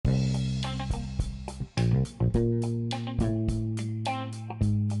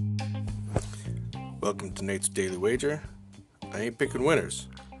Welcome to Nate's Daily Wager. I ain't picking winners,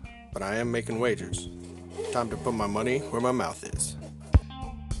 but I am making wagers. Time to put my money where my mouth is.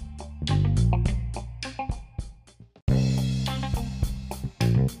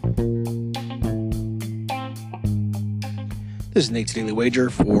 This is Nate's Daily Wager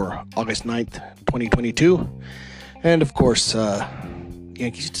for August 9th, 2022. And of course,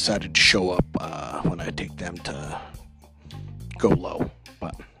 Yankees decided to show up when I take them to go low.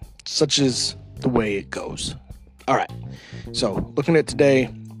 But such is the way it goes. All right. So looking at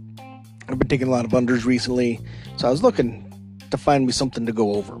today, I've been taking a lot of unders recently. So I was looking to find me something to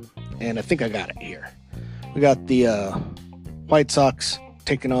go over. And I think I got it here. We got the White Sox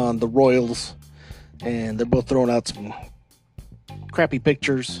taking on the Royals. And they're both throwing out some crappy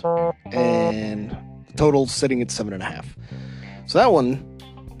pictures, and the total sitting at 7.5. So that one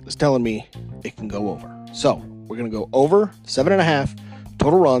is telling me it can go over. So we're going to go over 7.5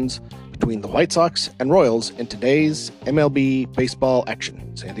 total runs between the White Sox and Royals in today's MLB baseball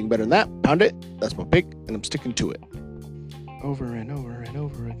action. Say anything better than that, pound it. That's my pick, and I'm sticking to it. Over and over and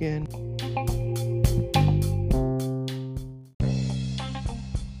over again.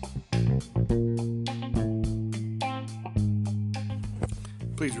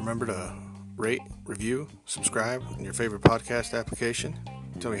 Please remember to rate, review, subscribe in your favorite podcast application.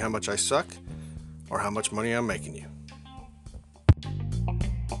 Tell me how much I suck or how much money I'm making you.